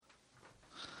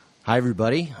Hi,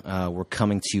 everybody. We're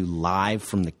coming to you live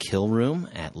from the Kill Room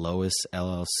at Lois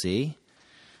LLC.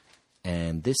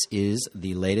 And this is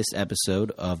the latest episode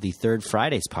of the Third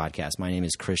Fridays podcast. My name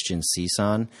is Christian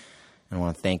Cisan, and I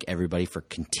want to thank everybody for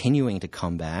continuing to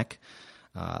come back.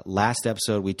 Last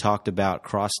episode, we talked about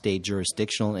cross-state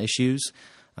jurisdictional issues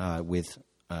with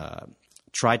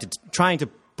trying to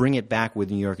bring it back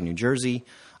with New York and New Jersey,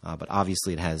 but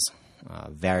obviously it has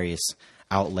various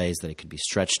outlays that it could be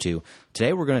stretched to.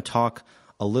 Today we're going to talk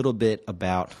a little bit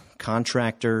about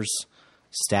contractors,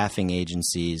 staffing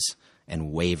agencies,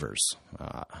 and waivers.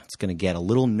 It's going to get a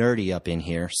little nerdy up in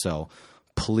here, so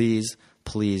please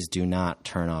do not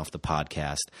turn off the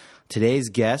podcast. Today's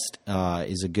guest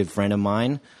is a good friend of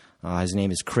mine. His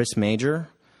name is Chris Major,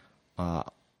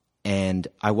 and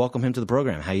I welcome him to the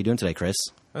program. How are you doing today, Chris?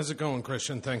 How's it going,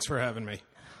 Christian? Thanks for having me.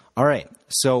 All right,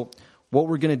 so what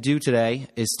we're going to do today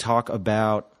is talk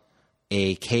about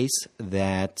a case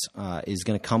that is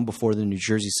going to come before the New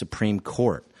Jersey Supreme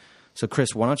Court. So,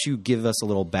 Chris, why don't you give us a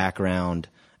little background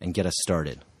and get us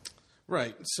started?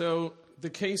 Right. So the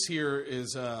case here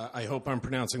is, I hope I'm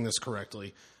pronouncing this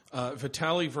correctly,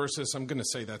 Vitale versus, I'm going to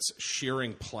say that's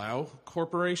Shearing Plow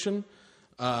Corporation.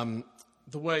 The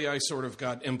way I sort of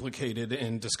got implicated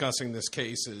in discussing this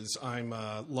case is I'm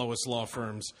Lois Law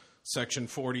Firm's Section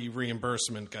 40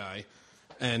 reimbursement guy.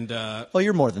 And well,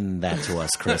 you're more than that to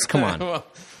us, Chris. Come on.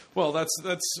 well,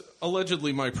 that's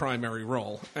allegedly my primary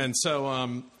role. And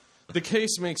so the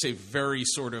case makes a very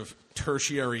sort of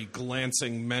tertiary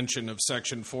glancing mention of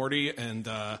Section 40, and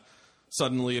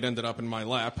suddenly it ended up in my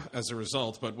lap as a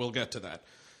result, but we'll get to that.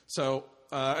 So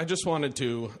I just wanted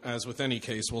to, as with any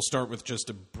case, we'll start with just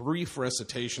a brief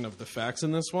recitation of the facts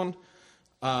in this one.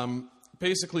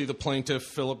 Basically, the plaintiff,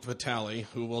 Philip Vitale,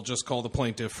 who we'll just call the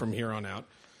plaintiff from here on out,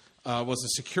 was a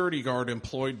security guard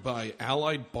employed by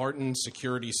Allied Barton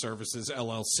Security Services,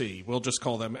 LLC. We'll just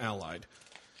call them Allied.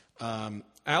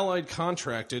 Allied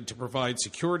contracted to provide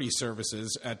security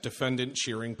services at Defendant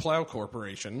Shearing Plow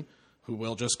Corporation, who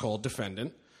we'll just call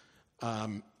Defendant.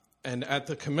 And at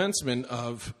the commencement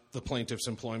of the plaintiff's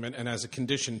employment, and as a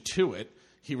condition to it,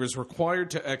 he was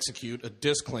required to execute a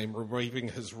disclaimer waiving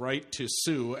his right to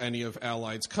sue any of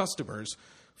Allied's customers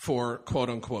for,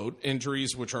 quote-unquote,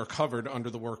 injuries which are covered under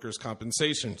the workers'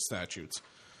 compensation statutes.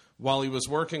 While he was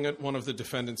working at one of the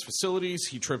defendant's facilities,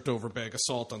 he tripped over bag of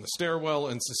salt on the stairwell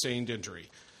and sustained injury.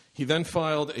 He then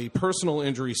filed a personal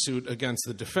injury suit against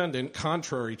the defendant,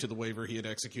 contrary to the waiver he had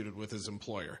executed with his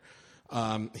employer.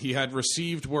 He had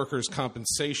received workers'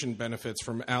 compensation benefits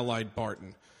from Allied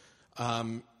Barton.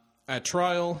 At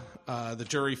trial, the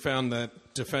jury found that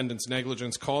defendant's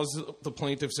negligence caused the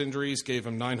plaintiff's injuries, gave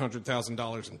him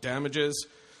 $900,000 in damages.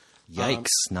 Yikes,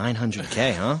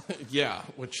 $900K, huh? Yeah,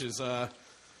 which is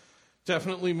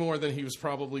definitely more than he was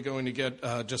probably going to get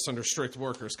just under strict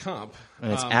workers' comp.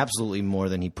 And it's absolutely more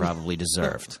than he probably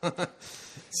deserved.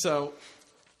 So,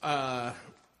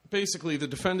 basically, the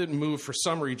defendant moved for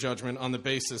summary judgment on the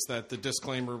basis that the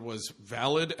disclaimer was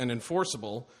valid and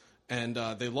enforceable, and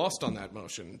they lost on that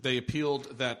motion. They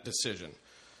appealed that decision.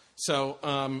 So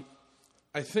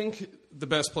I think the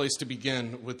best place to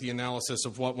begin with the analysis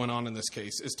of what went on in this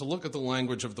case is to look at the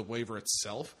language of the waiver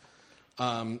itself.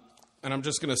 And I'm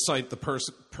just going to cite the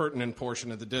pertinent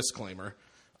portion of the disclaimer.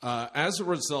 As a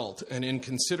result, and in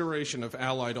consideration of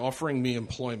Allied offering me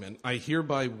employment, I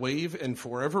hereby waive and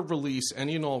forever release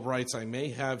any and all rights I may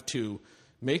have to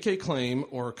make a claim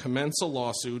or commence a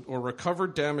lawsuit or recover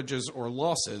damages or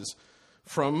losses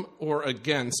from or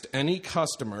against any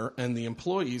customer and the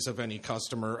employees of any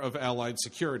customer of Allied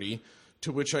Security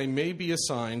to which I may be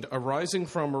assigned arising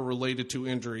from or related to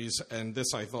injuries, and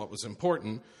this I thought was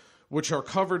important, which are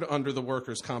covered under the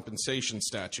workers' compensation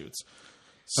statutes.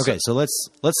 Okay, so let's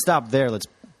stop there. Let's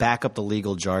back up the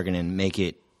legal jargon and make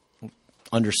it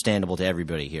understandable to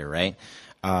everybody here, right?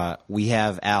 We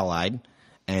have Allied,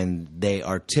 and they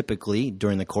are typically,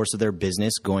 during the course of their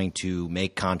business, going to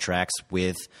make contracts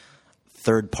with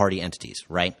third-party entities,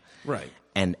 right? Right.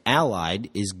 And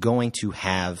Allied is going to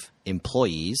have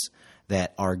employees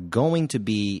that are going to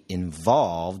be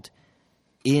involved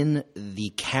in the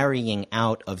carrying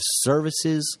out of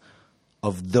services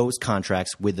of those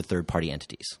contracts with the third-party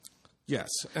entities. Yes,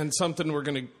 and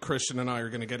something Christian and I are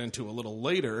going to get into a little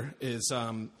later is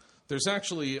there's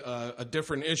actually a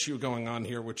different issue going on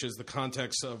here, which is the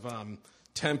context of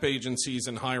temp agencies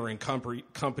and hiring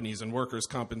companies and workers'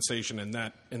 compensation in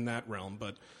that realm,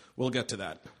 but we'll get to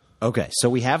that. Okay, so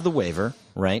we have the waiver,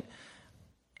 right?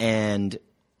 And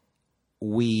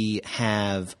we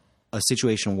have a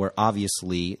situation where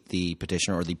obviously the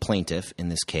petitioner or the plaintiff in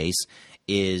this case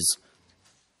is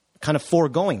kind of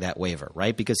foregoing that waiver,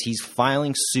 right? Because he's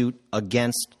filing suit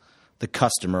against the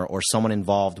customer or someone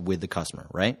involved with the customer,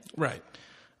 right? Right.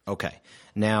 Okay.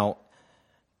 Now,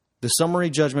 the summary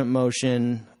judgment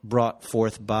motion brought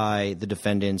forth by the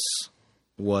defendants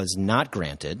was not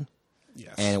granted.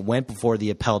 Yes. And it went before the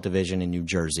appellate division in New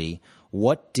Jersey.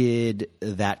 What did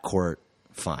that court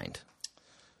find?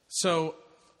 So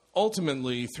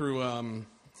ultimately, through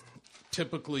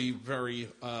typically very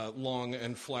long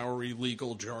and flowery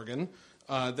legal jargon,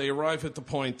 they arrive at the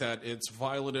point that it's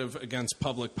violative against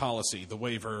public policy, the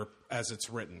waiver as it's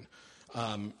written,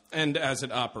 and as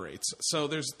it operates. So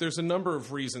there's a number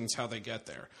of reasons how they get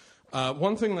there.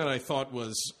 One thing that I thought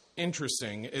was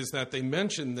interesting is that they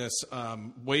mentioned this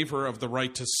waiver of the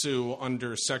right to sue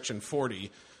under Section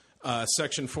 40.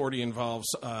 Section 40 involves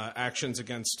actions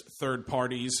against third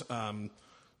parties.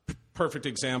 Perfect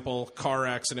example, car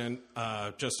accident,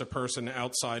 just a person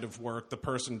outside of work. The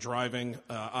person driving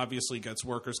obviously gets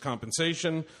workers'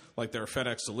 compensation, like they're a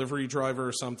FedEx delivery driver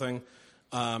or something.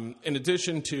 In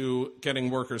addition to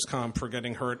getting workers' comp for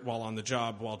getting hurt while on the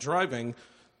job while driving,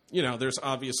 there's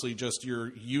obviously just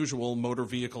your usual motor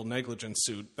vehicle negligence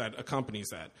suit that accompanies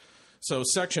that. So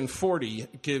Section 40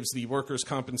 gives the workers'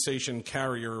 compensation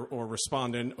carrier or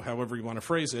respondent, however you want to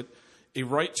phrase it, a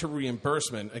right to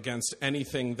reimbursement against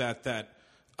anything that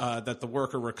the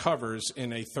worker recovers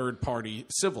in a third-party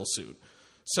civil suit.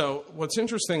 So what's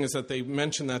interesting is that they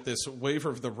mention that this waiver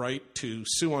of the right to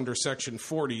sue under Section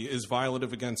 40 is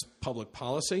violative against public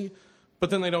policy, but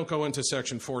then they don't go into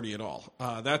Section 40 at all.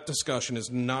 That discussion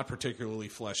is not particularly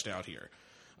fleshed out here.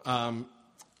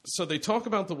 So they talk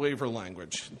about the waiver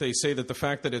language. They say that the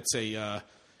fact that it's a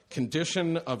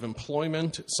condition of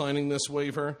employment signing this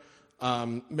waiver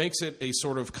makes it a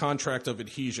sort of contract of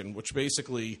adhesion, which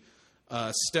basically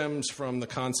stems from the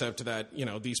concept that,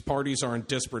 these parties are in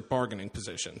disparate bargaining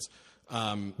positions.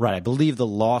 Right. I believe the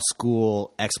law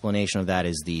school explanation of that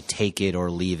is the take it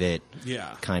or leave it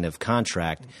kind of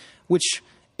contract, which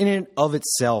in and of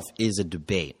itself is a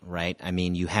debate, right? I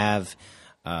mean, you have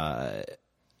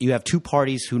two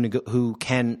parties who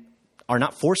are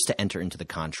not forced to enter into the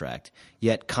contract,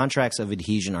 yet contracts of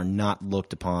adhesion are not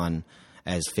looked upon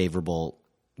as favorable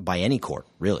by any court,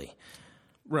 really.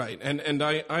 Right, and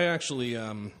I actually,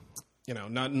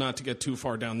 not to get too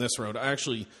far down this road, I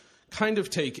actually kind of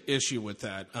take issue with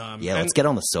that. Let's get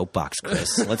on the soapbox,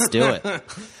 Chris. Let's do it.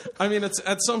 I mean,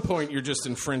 at some point you're just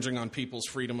infringing on people's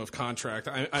freedom of contract.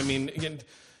 I mean,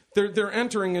 they're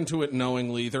entering into it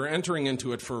knowingly. They're entering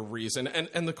into it for a reason,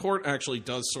 and the court actually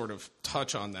does sort of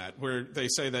touch on that, where they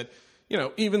say that,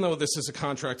 even though this is a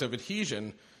contract of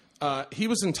adhesion, he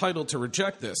was entitled to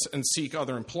reject this and seek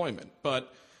other employment,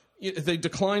 but they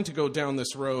declined to go down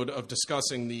this road of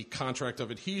discussing the contract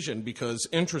of adhesion because,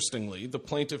 interestingly, the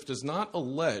plaintiff does not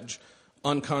allege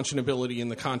unconscionability in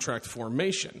the contract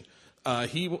formation.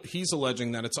 He's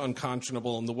alleging that it's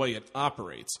unconscionable in the way it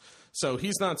operates. So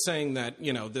he's not saying that,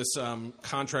 this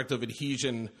contract of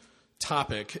adhesion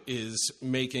topic is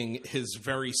making his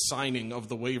very signing of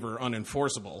the waiver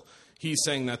unenforceable. He's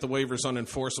saying that the waiver is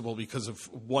unenforceable because of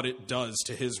what it does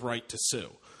to his right to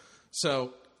sue.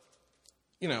 So,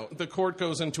 the court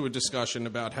goes into a discussion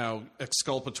about how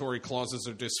exculpatory clauses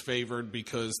are disfavored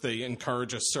because they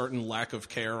encourage a certain lack of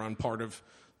care on part of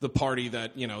the party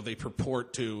that, they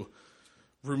purport to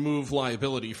remove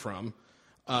liability from.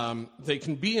 They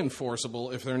can be enforceable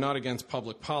if they're not against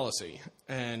public policy.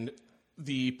 And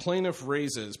the plaintiff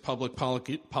raises public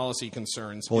policy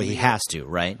concerns. Well, he has to,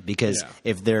 right? Because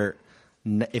if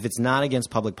it's not against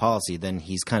public policy, then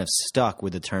he's kind of stuck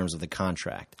with the terms of the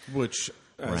contract. Which,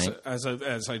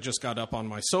 as I just got up on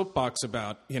my soapbox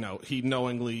about, he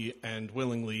knowingly and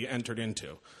willingly entered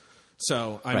into.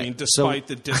 So, I mean, despite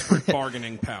the disparate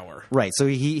bargaining power. Right. So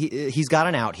he's got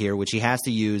an out here, which he has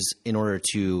to use in order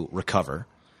to recover.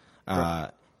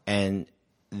 And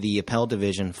the appellate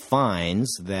division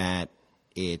finds that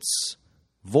it's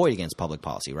void against public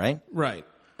policy, right? Right.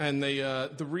 And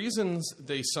the reasons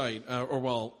they cite,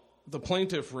 the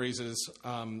plaintiff raises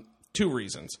two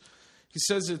reasons. He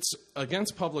says it's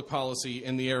against public policy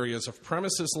in the areas of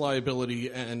premises liability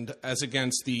and as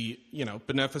against the,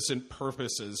 beneficent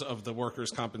purposes of the Workers'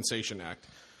 Compensation Act.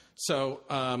 So,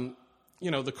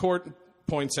 the court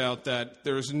points out that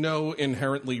there's no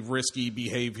inherently risky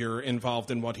behavior involved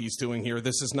in what he's doing here.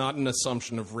 This is not an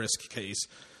assumption of risk case.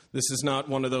 This is not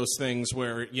one of those things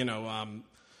where,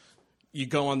 you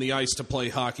go on the ice to play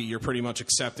hockey, you're pretty much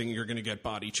accepting you're going to get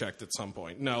body checked at some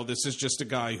point. No, this is just a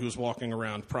guy who's walking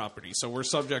around property. So we're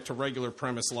subject to regular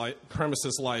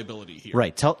premises liability here.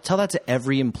 Right. Tell that to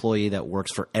every employee that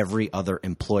works for every other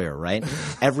employer, right?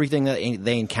 Everything that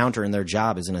they encounter in their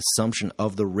job is an assumption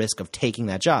of the risk of taking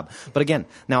that job. But again,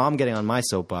 now I'm getting on my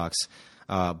soapbox,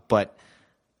 but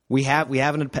we have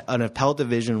an appellate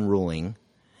division ruling,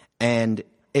 and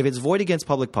if it's void against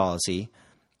public policy,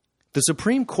 the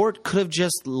Supreme Court could have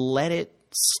just let it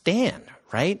stand,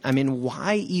 right? I mean,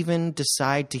 why even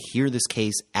decide to hear this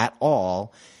case at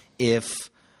all if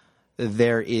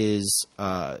there is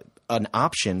an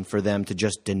option for them to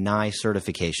just deny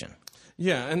certification?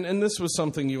 Yeah, and this was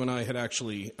something you and I had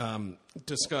actually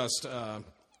discussed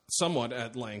somewhat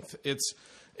at length.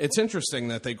 It's interesting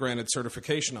that they granted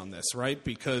certification on this, right?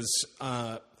 Because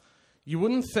you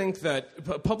wouldn't think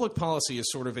that public policy is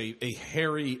sort of a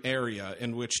hairy area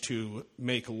in which to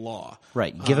make law.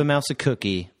 Right. Give a mouse a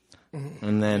cookie,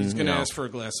 and then he's going to ask for a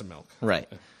glass of milk. Right.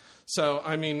 So,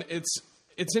 I mean, it's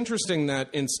interesting that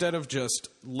instead of just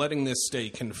letting this stay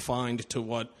confined to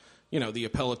what the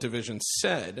appellate division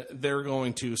said, they're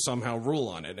going to somehow rule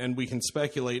on it, and we can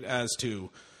speculate as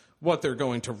to what they're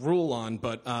going to rule on.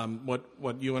 But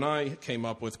what you and I came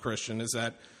up with, Christian, is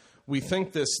that we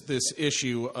think this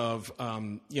issue of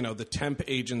the temp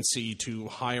agency to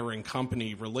hiring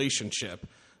company relationship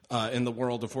in the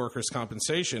world of workers'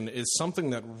 compensation is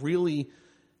something that really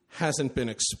hasn't been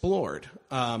explored,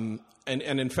 and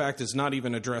in fact is not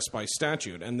even addressed by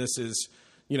statute. And this is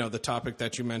the topic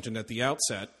that you mentioned at the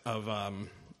outset of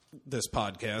this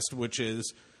podcast, which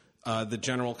is the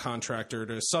general contractor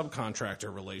to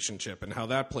subcontractor relationship and how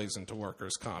that plays into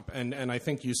workers' comp. And I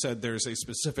think you said there's a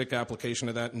specific application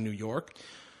of that in New York.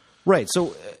 Right.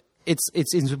 So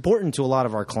it's important to a lot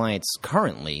of our clients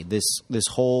currently. This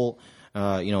whole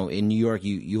in New York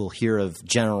you'll hear of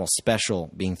general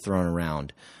special being thrown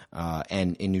around,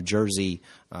 and in New Jersey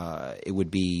it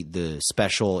would be the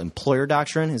special employer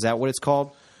doctrine. Is that what it's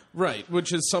called? Right,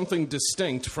 which is something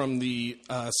distinct from the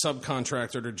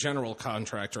subcontractor to general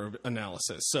contractor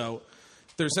analysis. So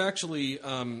there's actually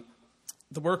the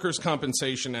Workers'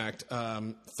 Compensation Act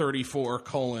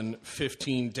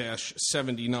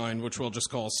 34:15-79, which we'll just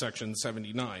call Section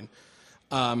 79.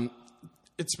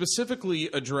 It specifically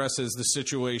addresses the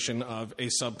situation of a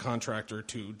subcontractor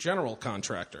to general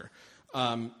contractor.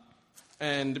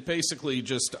 And basically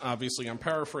just, obviously I'm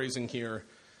paraphrasing here,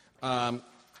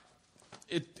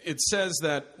 It says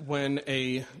that when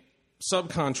a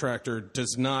subcontractor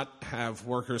does not have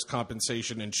workers'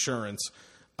 compensation insurance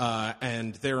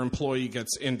and their employee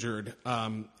gets injured,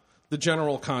 the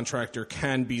general contractor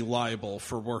can be liable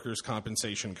for workers'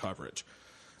 compensation coverage.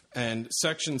 And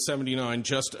Section 79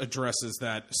 just addresses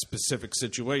that specific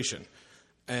situation.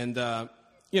 And,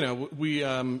 we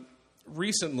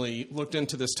recently looked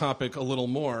into this topic a little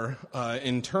more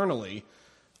internally.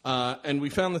 And we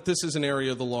found that this is an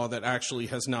area of the law that actually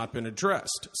has not been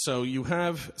addressed. So you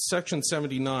have Section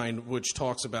 79, which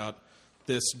talks about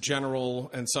this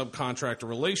general and subcontractor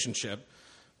relationship,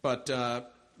 but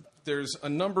there's a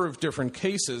number of different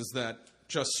cases that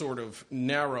just sort of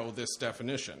narrow this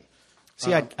definition.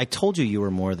 See, I told you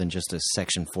were more than just a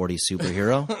Section 40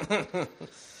 superhero.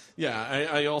 Yeah,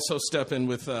 I also step in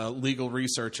with legal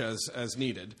research as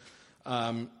needed.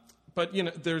 But,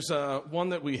 there's one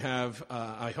that we have,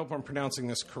 I hope I'm pronouncing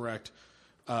this correct,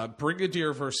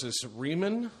 Brigadier versus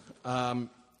Riemann.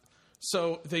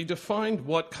 So they defined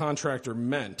what contractor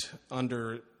meant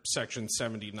under Section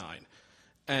 79.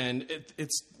 And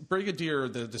it's Brigadier,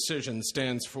 the decision,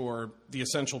 stands for the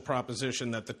essential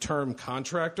proposition that the term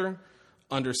contractor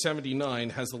under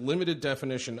 79 has the limited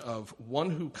definition of one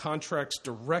who contracts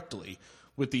directly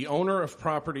with the owner of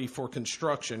property for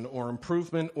construction or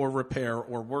improvement or repair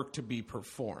or work to be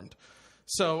performed.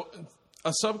 So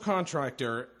a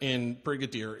subcontractor in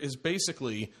Brigadier is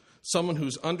basically someone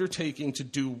who's undertaking to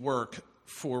do work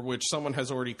for which someone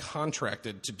has already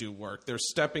contracted to do work. They're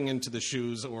stepping into the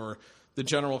shoes, or the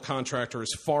general contractor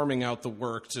is farming out the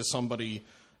work to somebody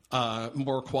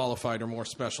more qualified or more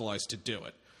specialized to do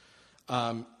it.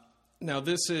 Now,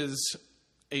 this is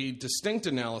a distinct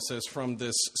analysis from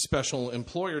this special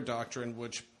employer doctrine,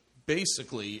 which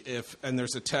basically, and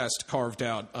there's a test carved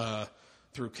out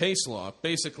through case law,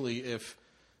 basically if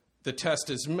the test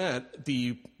is met,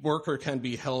 the worker can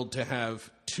be held to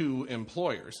have two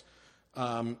employers.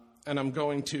 And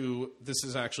this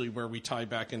is actually where we tie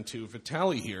back into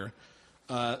Vitale here.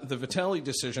 The Vitale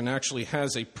decision actually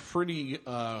has a pretty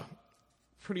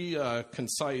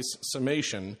concise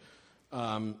summation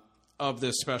of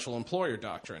this special employer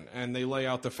doctrine, and they lay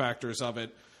out the factors of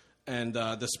it and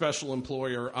the special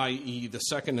employer, i.e. the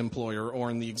second employer, or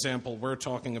in the example we're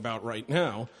talking about right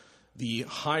now, the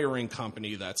hiring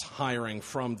company that's hiring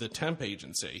from the temp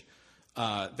agency,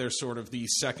 they're sort of the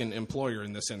second employer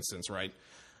in this instance, right?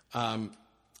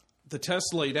 The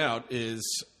test laid out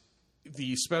is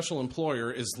the special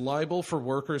employer is liable for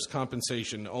workers'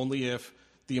 compensation only if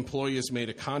the employee has made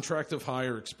a contract of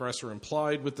hire, express or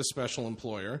implied, with the special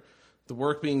employer. The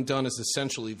work being done is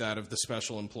essentially that of the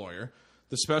special employer.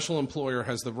 The special employer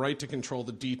has the right to control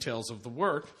the details of the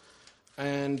work,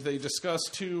 and they discuss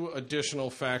two additional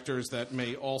factors that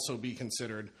may also be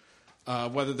considered,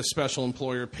 whether the special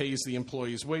employer pays the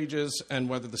employee's wages and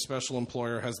whether the special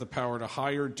employer has the power to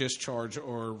hire, discharge,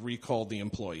 or recall the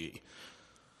employee.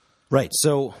 Right.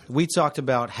 So we talked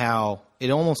about how it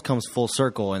almost comes full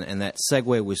circle, and that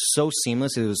segue was so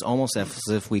seamless, it was almost as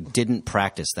if we didn't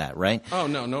practice that, right? Oh,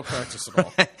 no practice at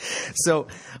all. So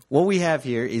what we have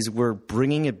here is we're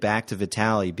bringing it back to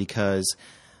Vitale because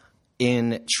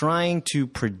in trying to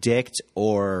predict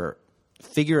or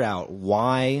figure out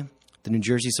why the New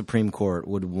Jersey Supreme Court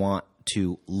would want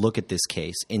to look at this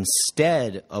case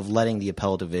instead of letting the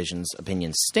appellate division's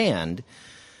opinion stand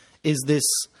is this,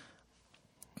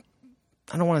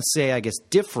 I don't want to say, I guess,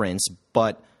 difference,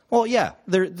 but, well, yeah,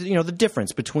 the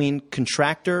difference between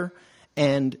contractor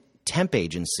and temp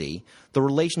agency, the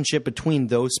relationship between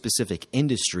those specific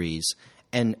industries,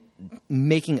 and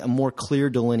making a more clear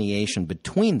delineation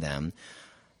between them,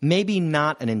 maybe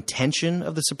not an intention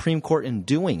of the Supreme Court in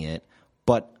doing it,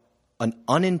 but an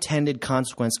unintended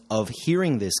consequence of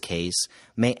hearing this case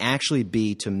may actually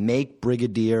be to make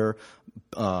Brigadier,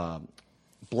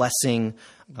 Blessing,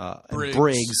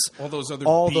 Briggs, all those other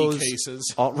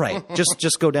cases. Right.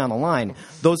 Just go down the line.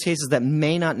 Those cases that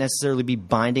may not necessarily be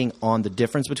binding on the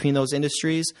difference between those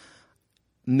industries,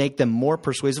 make them more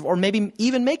persuasive, or maybe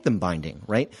even make them binding,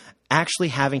 right? Actually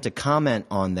having to comment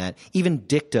on that, even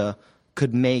dicta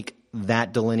could make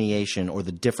that delineation or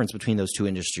the difference between those two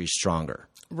industries stronger.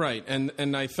 Right,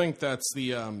 and I think that's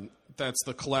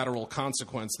the collateral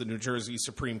consequence the New Jersey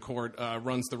Supreme Court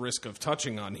runs the risk of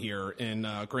touching on here in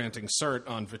granting cert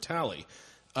on Vitale.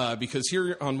 Because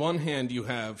here, on one hand, you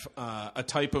have a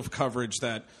type of coverage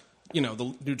that,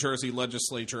 the New Jersey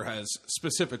legislature has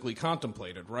specifically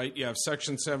contemplated, right? You have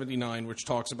Section 79, which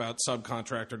talks about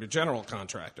subcontractor to general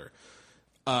contractor.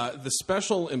 The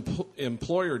special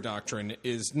employer doctrine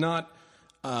is not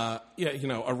a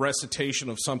recitation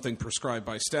of something prescribed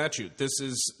by statute. This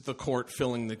is the court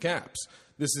filling the gaps.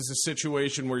 This is a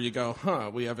situation where you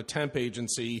go, we have a temp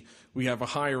agency, we have a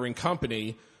hiring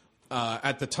company.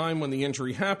 At the time when the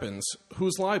injury happens,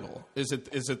 who's liable? Is it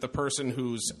the person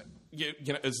who's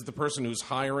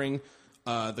hiring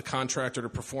the contractor to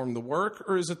perform the work,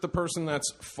 or is it the person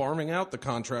that's farming out the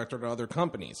contractor to other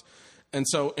companies? And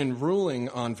so, in ruling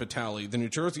on Vitale, the New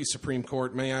Jersey Supreme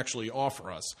Court may actually offer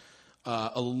us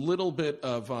a little bit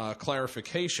of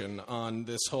clarification on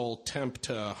this whole temp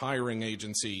to hiring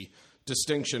agency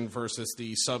distinction versus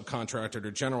the subcontractor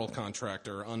to general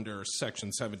contractor under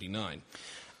Section 79.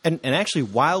 And actually,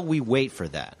 while we wait for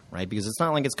that, right, because it's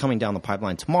not like it's coming down the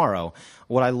pipeline tomorrow,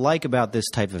 what I like about this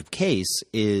type of case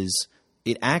is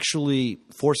it actually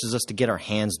forces us to get our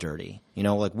hands dirty.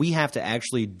 We have to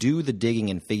actually do the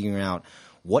digging and figuring out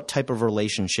what type of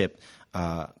relationship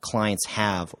clients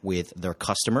have with their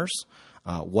customers,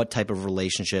 what type of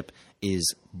relationship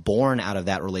is born out of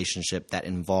that relationship that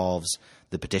involves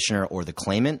the petitioner or the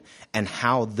claimant, and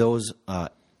how those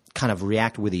kind of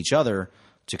react with each other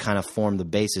to kind of form the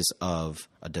basis of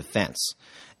a defense.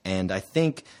 And I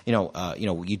think,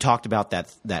 you talked about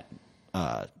that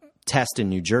test in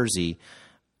New Jersey.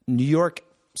 New York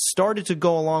started to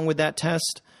go along with that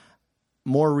test.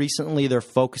 More recently, they're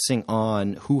focusing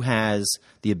on who has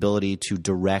the ability to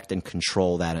direct and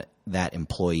control that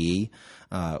employee.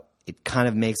 It kind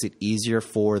of makes it easier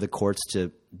for the courts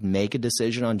to make a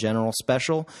decision on general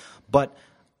special. But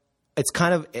it's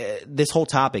kind of this whole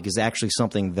topic is actually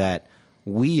something that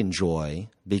we enjoy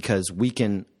because we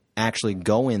can actually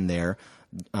go in there,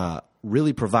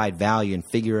 really provide value in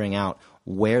figuring out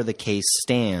where the case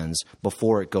stands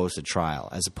before it goes to trial,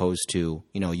 as opposed to,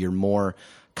 your more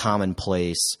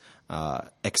commonplace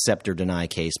accept or deny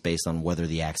case based on whether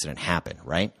the accident happened,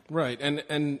 right? Right,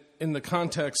 and in the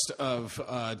context of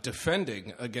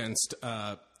defending against,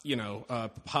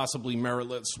 possibly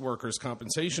meritless workers'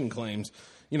 compensation claims,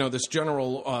 this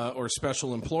general or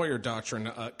special employer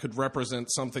doctrine could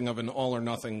represent something of an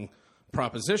all-or-nothing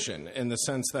proposition in the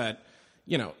sense that,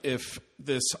 if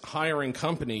this hiring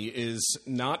company is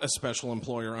not a special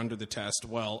employer under the test,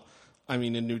 well, I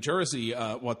mean, in New Jersey,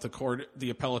 what the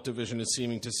appellate division is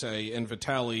seeming to say in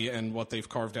Vitale and what they've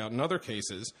carved out in other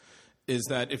cases is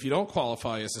that if you don't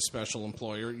qualify as a special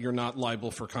employer, you're not liable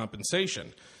for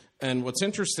compensation. And what's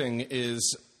interesting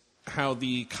is how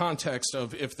the context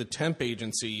of if the temp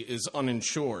agency is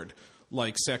uninsured,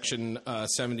 like Section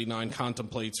 79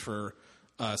 contemplates for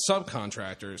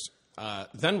subcontractors,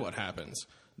 then what happens?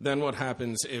 Then what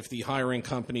happens if the hiring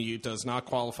company does not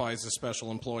qualify as a special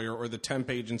employer or the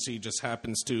temp agency just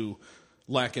happens to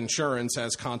lack insurance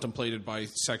as contemplated by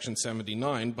Section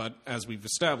 79, but as we've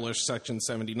established, Section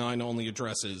 79 only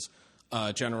addresses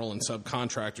general and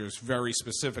subcontractors very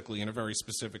specifically in a very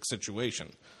specific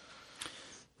situation.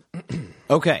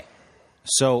 Okay.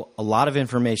 So a lot of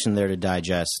information there to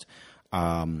digest.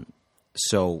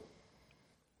 So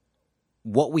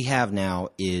what we have now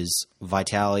is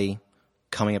Vitale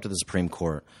coming up to the Supreme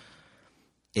Court.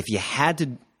 If you had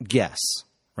to guess,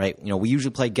 right? You know, we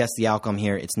usually play guess the outcome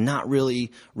here. It's not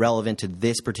really relevant to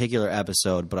this particular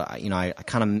episode, but I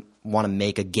kind of want to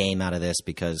make a game out of this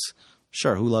because,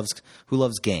 sure, who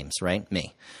loves games, right?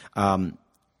 Me.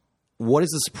 What is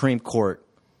the Supreme Court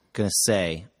going to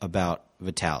say about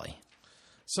Vitale?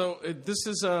 So this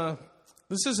is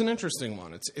an interesting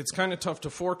one. It's kind of tough to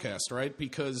forecast, right?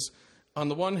 Because on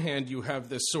the one hand, you have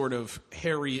this sort of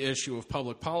hairy issue of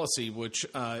public policy, which,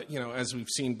 as we've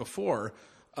seen before,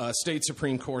 state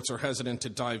Supreme Courts are hesitant to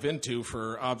dive into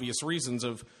for obvious reasons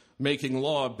of making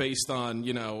law based on,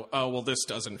 this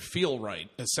doesn't feel right,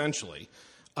 essentially.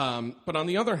 But on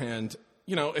the other hand,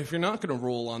 if you're not going to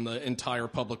rule on the entire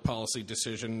public policy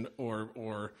decision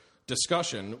or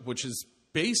discussion, which is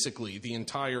basically the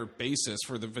entire basis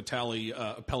for the Vitale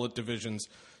appellate division's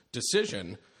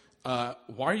decision, why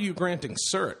are you granting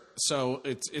cert? So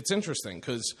it's interesting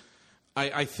because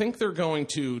I think they're going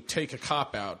to take a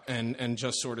cop-out and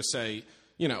just sort of say,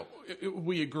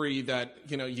 we agree that,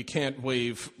 you can't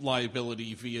waive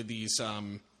liability via these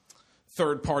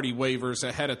third-party waivers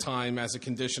ahead of time as a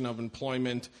condition of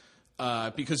employment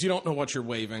because you don't know what you're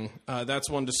waiving. That's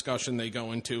one discussion they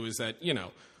go into is that,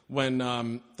 when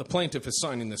the plaintiff is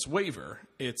signing this waiver,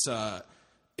 it's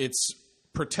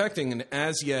protecting an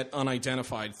as-yet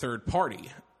unidentified third party,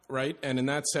 right? And in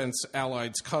that sense,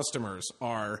 Allied's customers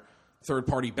are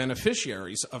third-party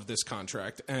beneficiaries of this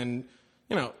contract. And,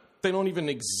 they don't even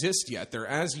exist yet. They're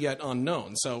as-yet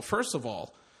unknown. So first of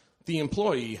all, the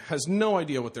employee has no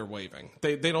idea what they're waiving.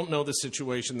 They don't know the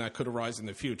situation that could arise in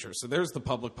the future. So there's the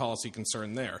public policy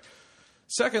concern there.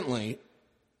 Secondly,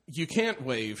 you can't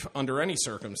waive under any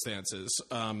circumstances,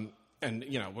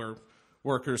 we're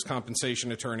workers'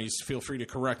 compensation attorneys. Feel free to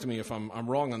correct me if I'm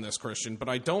wrong on this, Christian, but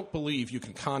I don't believe you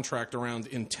can contract around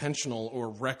intentional or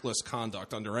reckless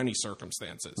conduct under any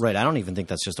circumstances. Right. I don't even think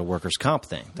that's just a workers' comp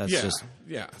thing.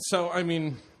 Yeah. So, I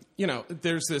mean,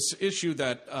 there's this issue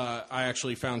that I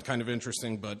actually found kind of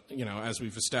interesting, but, as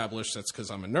we've established, that's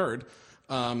because I'm a nerd.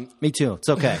 Me too. It's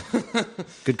okay.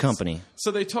 Good company.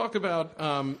 So they talk about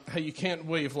how you can't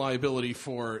waive liability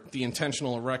for the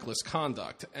intentional or reckless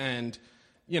conduct. And,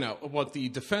 what the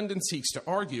defendant seeks to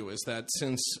argue is that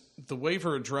since the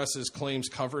waiver addresses claims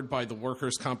covered by the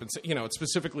workers' compensation, it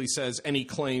specifically says any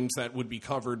claims that would be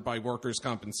covered by workers'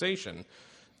 compensation.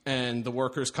 And the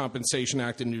Workers' Compensation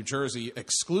Act in New Jersey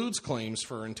excludes claims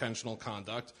for intentional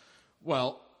conduct.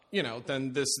 Well,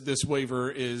 then this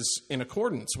waiver is in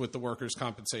accordance with the Workers'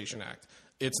 Compensation Act.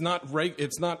 It's not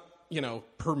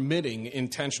permitting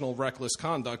intentional reckless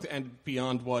conduct and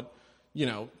beyond what,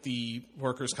 the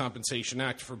Workers' Compensation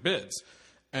Act forbids.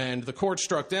 And the court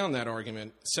struck down that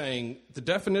argument, saying the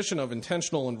definition of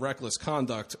intentional and reckless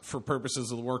conduct for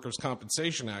purposes of the Workers'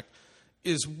 Compensation Act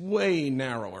is way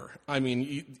narrower. I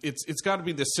mean, it's got to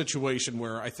be this situation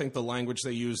where I think the language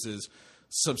they use is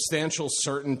substantial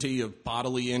certainty of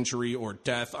bodily injury or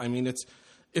death. I mean,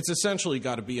 it's essentially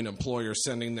got to be an employer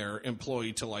sending their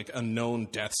employee to like a known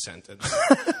death sentence.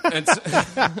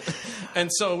 And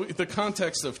so the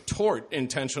context of tort,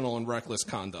 intentional and reckless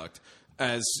conduct,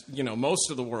 as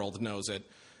most of the world knows it,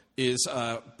 is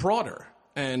broader.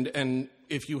 And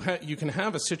if you can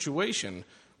have a situation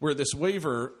where this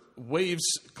waiver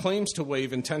claims to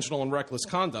waive intentional and reckless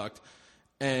conduct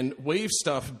and waive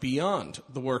stuff beyond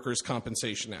the Workers'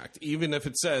 Compensation Act, even if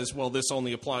it says, well, this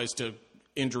only applies to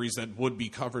injuries that would be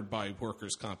covered by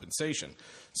workers' compensation.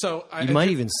 So you might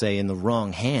even say in the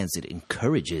wrong hands it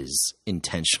encourages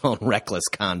intentional and reckless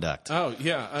conduct. Oh,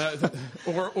 yeah.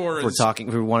 Or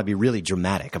we want to be really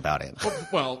dramatic about it.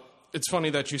 Well, it's funny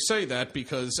that you say that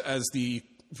because as the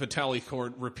Vitale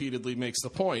court repeatedly makes the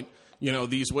point,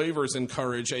 these waivers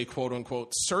encourage a quote-unquote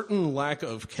certain lack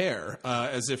of care,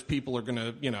 as if people are going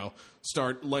to,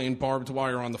 start laying barbed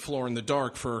wire on the floor in the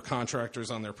dark for contractors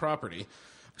on their property.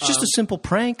 It's just a simple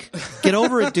prank. Get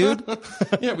over it, dude.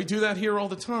 Yeah, we do that here all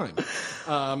the time.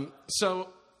 So,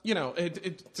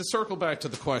 to circle back to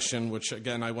the question, which,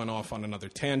 again, I went off on another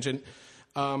tangent,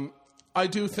 I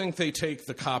do think they take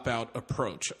the cop-out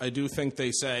approach. I do think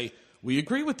they say, we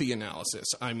agree with the analysis.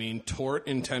 I mean, tort,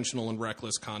 intentional, and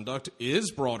reckless conduct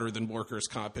is broader than workers'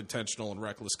 comp, intentional, and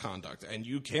reckless conduct. And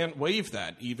you can't waive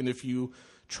that, even if you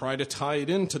try to tie it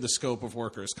into the scope of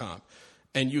workers' comp.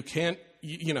 And you can't,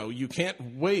 you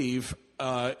can't waive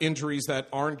injuries that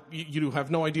aren't, you have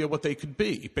no idea what they could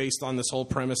be based on this whole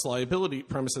premises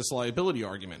liability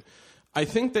argument. I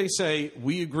think they say,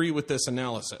 we agree with this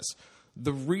analysis.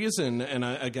 The reason, and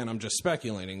again, I'm just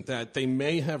speculating, that they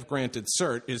may have granted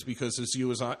cert is because, as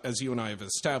you and I have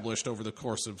established over the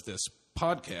course of this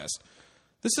podcast,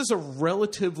 this is a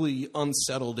relatively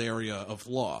unsettled area of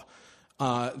law.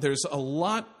 There's a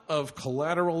lot of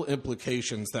collateral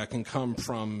implications that can come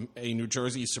from a New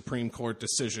Jersey Supreme Court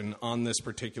decision on this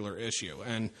particular issue.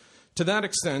 And to that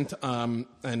extent,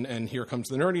 and here comes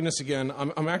the nerdiness again,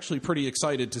 I'm actually pretty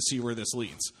excited to see where this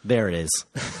leads. There it is.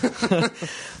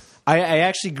 I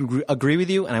actually agree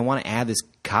with you, and I want to add this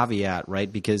caveat, right?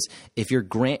 Because if you're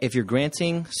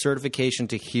granting certification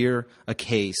to hear a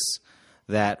case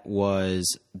that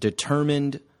was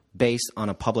determined based on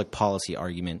a public policy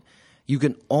argument, you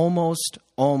can almost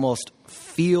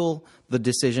feel the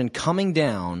decision coming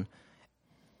down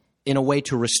in a way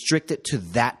to restrict it to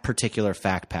that particular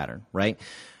fact pattern, right?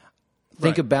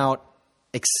 Think about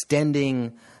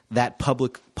extending that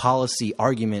public policy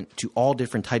argument to all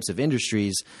different types of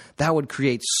industries. That would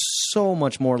create so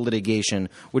much more litigation,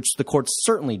 which the courts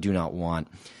certainly do not want.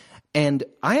 And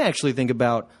I actually think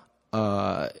about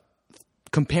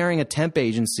comparing a temp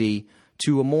agency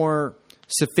to a more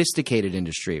sophisticated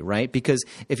industry, right? Because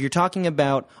if you're talking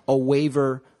about a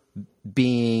waiver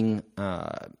being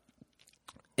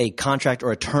a contract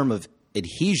or a term of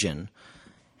adhesion,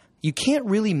 you can't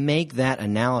really make that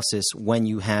analysis when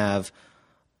you have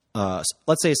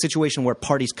let's say a situation where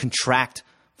parties contract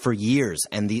for years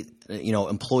and the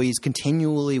employees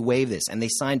continually waive this and they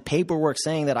sign paperwork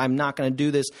saying that I'm not going to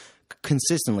do this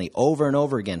consistently over and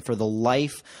over again for the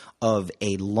life of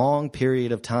a long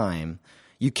period of time.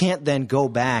 You can't then go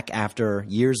back after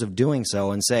years of doing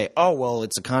so and say, oh, well,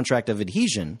 it's a contract of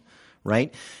adhesion,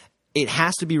 right? It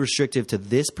has to be restrictive to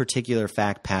this particular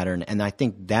fact pattern, and I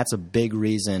think that's a big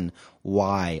reason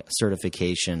why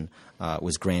certification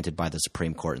was granted by the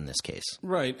Supreme Court in this case.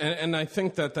 Right, and I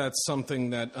think that that's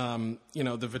something that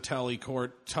the Vitale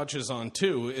Court touches on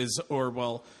too,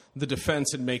 the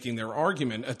defense in making their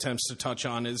argument attempts to touch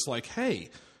on is like, hey,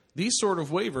 these sort of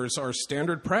waivers are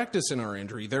standard practice in our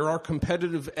industry. They're our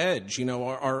competitive edge.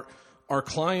 Our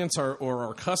clients or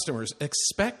our customers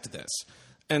expect this.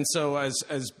 And so,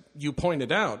 as you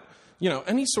pointed out,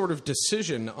 any sort of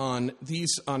decision on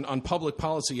these on public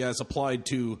policy as applied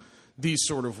to these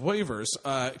sort of waivers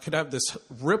could have this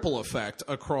ripple effect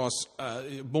across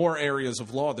more areas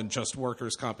of law than just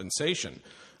workers' compensation.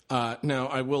 Now,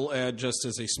 I will add, just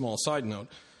as a small side note,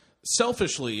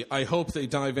 selfishly, I hope they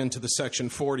dive into the Section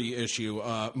 40 issue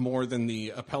more than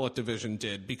the appellate division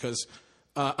did, because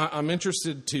I'm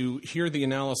interested to hear the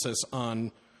analysis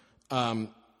on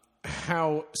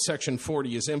how Section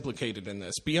 40 is implicated in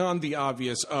this. Beyond the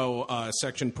obvious,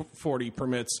 Section 40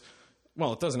 permits,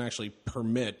 well, it doesn't actually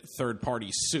permit third-party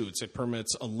suits. It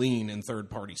permits a lien in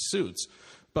third-party suits.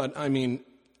 But, I mean,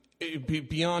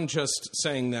 beyond just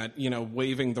saying that,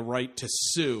 waiving the right to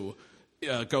sue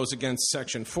goes against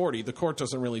Section 40, the court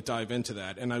doesn't really dive into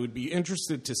that. And I would be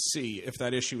interested to see if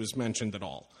that issue is mentioned at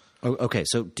all. Okay,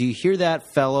 so do you hear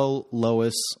that, fellow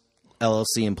Lois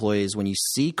LLC employees? When you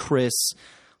see Chris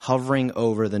hovering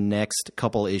over the next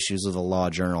couple issues of the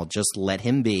Law Journal, just let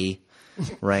him be,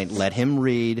 right? Let him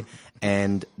read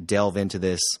and delve into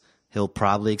this. He'll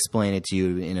probably explain it to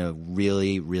you in a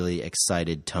really, really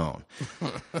excited tone.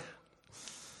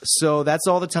 So that's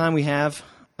all the time we have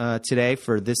today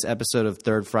for this episode of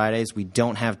Third Fridays. We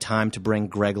don't have time to bring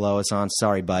Greg Lois on.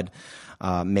 Sorry, bud.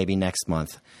 Maybe next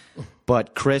month.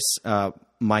 But Chris,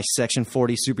 my Section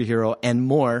 40 superhero and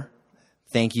more,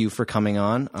 thank you for coming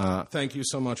on. Thank you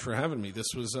so much for having me. This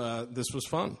was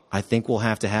fun. I think we'll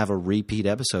have to have a repeat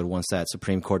episode once that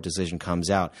Supreme Court decision comes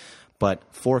out. But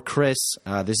for Chris,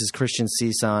 this is Christian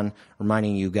Cisan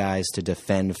reminding you guys to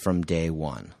defend from day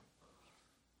one.